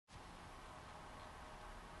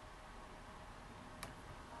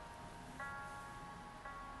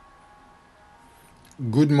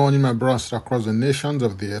Good morning, my brothers across the nations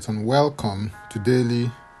of the earth, and welcome to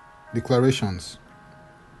Daily Declarations.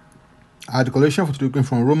 Our declaration for today comes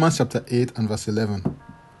from Romans chapter 8 and verse 11,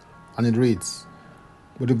 and it reads,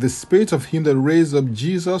 "But if the spirit of him that raised up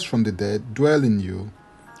Jesus from the dead dwell in you,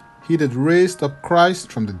 he that raised up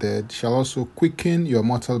Christ from the dead shall also quicken your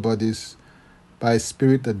mortal bodies by his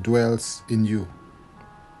spirit that dwells in you."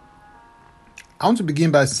 I want to begin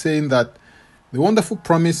by saying that the wonderful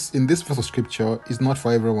promise in this verse of scripture is not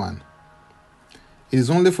for everyone. It is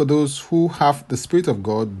only for those who have the Spirit of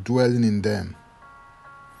God dwelling in them.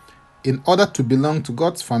 In order to belong to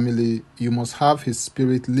God's family, you must have His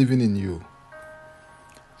Spirit living in you.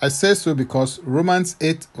 I say so because Romans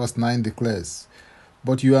 8 verse 9 declares,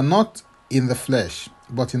 "But you are not in the flesh,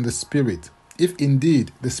 but in the Spirit, if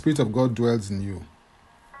indeed the Spirit of God dwells in you."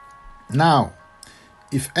 Now,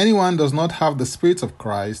 if anyone does not have the Spirit of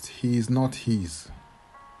Christ, he is not his.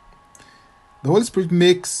 The Holy Spirit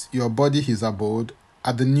makes your body his abode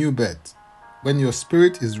at the new birth, when your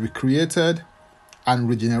spirit is recreated and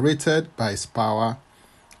regenerated by his power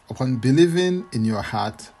upon believing in your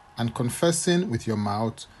heart and confessing with your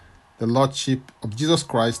mouth the Lordship of Jesus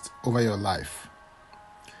Christ over your life.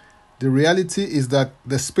 The reality is that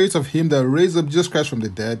the Spirit of him that raised up Jesus Christ from the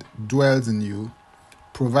dead dwells in you,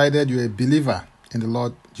 provided you are a believer in the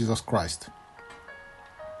Lord Jesus Christ.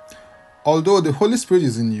 Although the Holy Spirit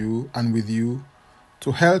is in you and with you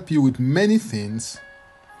to help you with many things,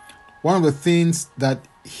 one of the things that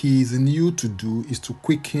He is in you to do is to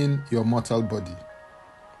quicken your mortal body.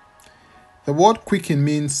 The word quicken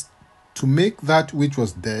means to make that which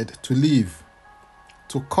was dead to live,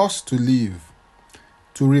 to cause to live,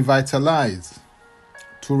 to revitalize,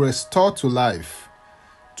 to restore to life,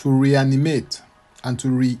 to reanimate, and to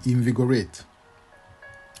reinvigorate.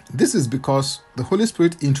 This is because the Holy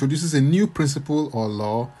Spirit introduces a new principle or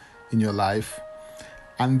law in your life,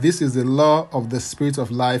 and this is the law of the Spirit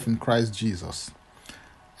of life in Christ Jesus,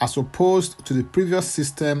 as opposed to the previous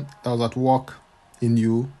system that was at work in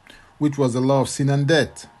you, which was the law of sin and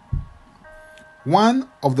death. One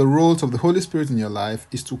of the roles of the Holy Spirit in your life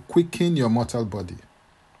is to quicken your mortal body.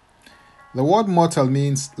 The word mortal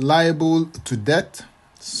means liable to death,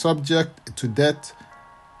 subject to death,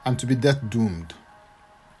 and to be death doomed.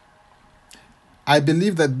 I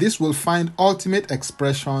believe that this will find ultimate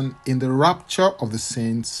expression in the rapture of the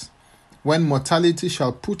saints, when mortality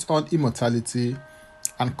shall put on immortality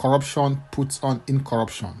and corruption puts on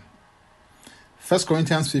incorruption. 1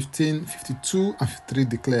 Corinthians 15:52 and 53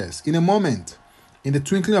 declares, "In a moment, in the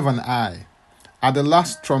twinkling of an eye, at the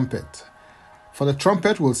last trumpet, for the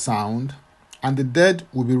trumpet will sound, and the dead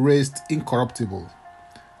will be raised incorruptible,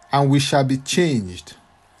 and we shall be changed.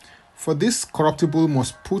 For this corruptible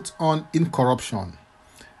must put on incorruption,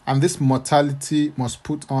 and this mortality must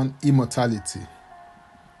put on immortality."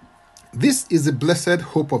 This is the blessed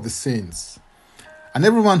hope of the saints, and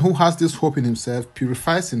everyone who has this hope in himself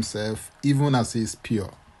purifies himself even as he is pure.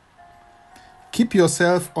 Keep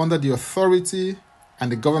yourself under the authority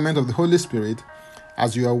and the government of the Holy Spirit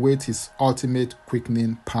as you await His ultimate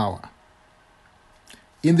quickening power.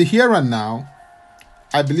 In the here and now,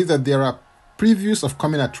 I believe that there are previews of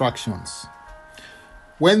coming attractions.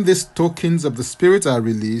 When these tokens of the Spirit are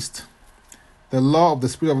released, the law of the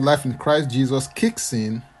Spirit of life in Christ Jesus kicks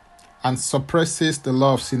in and suppresses the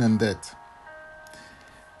law of sin and death.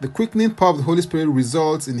 The quickening power of the Holy Spirit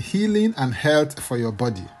results in healing and health for your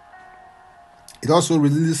body. It also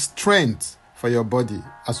releases strength for your body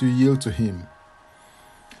as you yield to Him.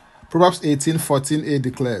 Proverbs 18:14a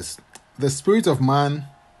declares, "The spirit of man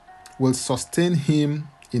will sustain him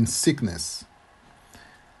in sickness."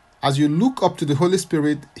 As you look up to the Holy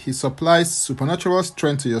Spirit, He supplies supernatural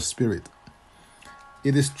strength to your spirit.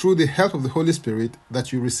 It is through the help of the Holy Spirit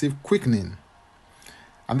that you receive quickening.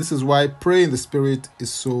 And this is why praying in the Spirit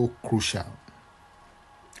is so crucial.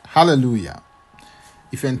 Hallelujah.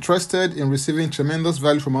 If you're interested in receiving tremendous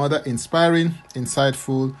value from other inspiring,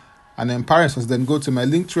 insightful, and empowering sources, then go to my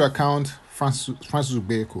Linktree account, Francis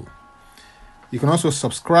Ugbeko. You can also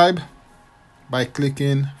subscribe by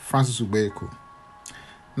clicking Francis Ugbeko.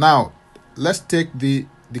 Now, let's take the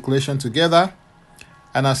declaration together,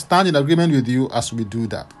 and I stand in agreement with you as we do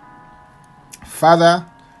that. Father,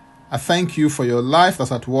 I thank You for Your life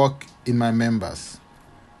that's at work in my members.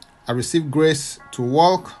 I receive grace to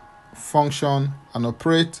walk, function, and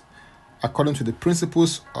operate according to the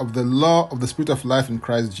principles of the law of the Spirit of life in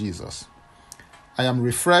Christ Jesus. I am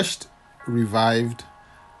refreshed, revived,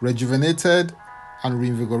 rejuvenated, and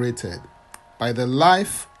reinvigorated by the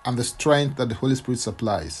life and the strength that the Holy Spirit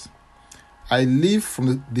supplies. I live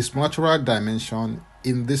from this natural dimension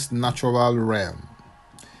in this natural realm.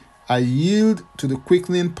 I yield to the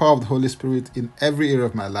quickening power of the Holy Spirit in every area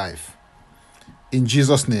of my life. In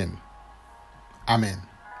Jesus' name, amen.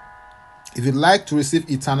 If you'd like to receive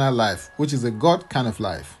eternal life, which is a God kind of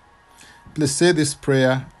life, please say this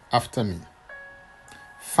prayer after me.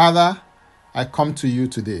 Father, I come to you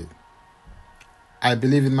today. I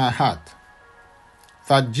believe in my heart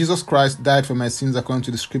that Jesus Christ died for my sins according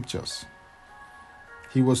to the scriptures.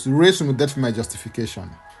 He was raised from the dead for my justification.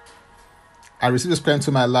 I receive His Christ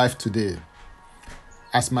into my life today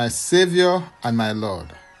as my Savior and my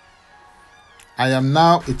Lord. I am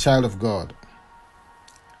now a child of God.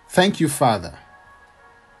 Thank you, Father.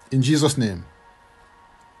 In Jesus' name,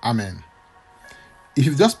 amen. If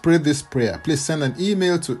you've just prayed this prayer, please send an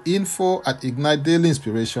email to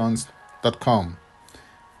info@ignitedailyinspirations.com.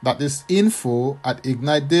 That is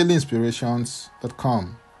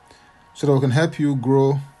info@ignitedailyinspirations.com, so that we can help you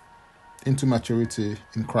grow into maturity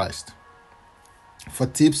in Christ. For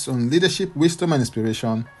tips on leadership, wisdom, and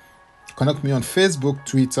inspiration, connect me on Facebook,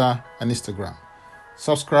 Twitter, and Instagram.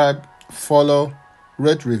 Subscribe, follow,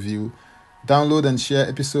 rate, review, download, and share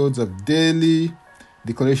episodes of Daily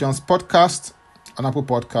Declarations Podcast on Apple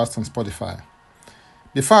Podcasts and Spotify.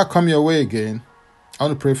 Before I come your way again, I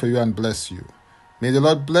want to pray for you and bless you. May the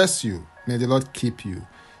Lord bless you. May the Lord keep you.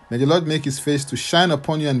 May the Lord make His face to shine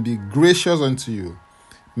upon you and be gracious unto you.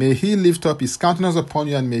 May He lift up His countenance upon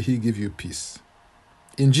you and may He give you peace.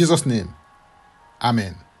 In Jesus' name,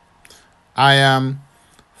 amen. I am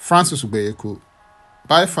Francis Ubeyeku.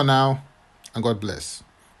 Bye for now, and God bless.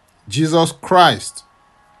 Jesus Christ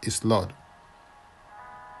is Lord.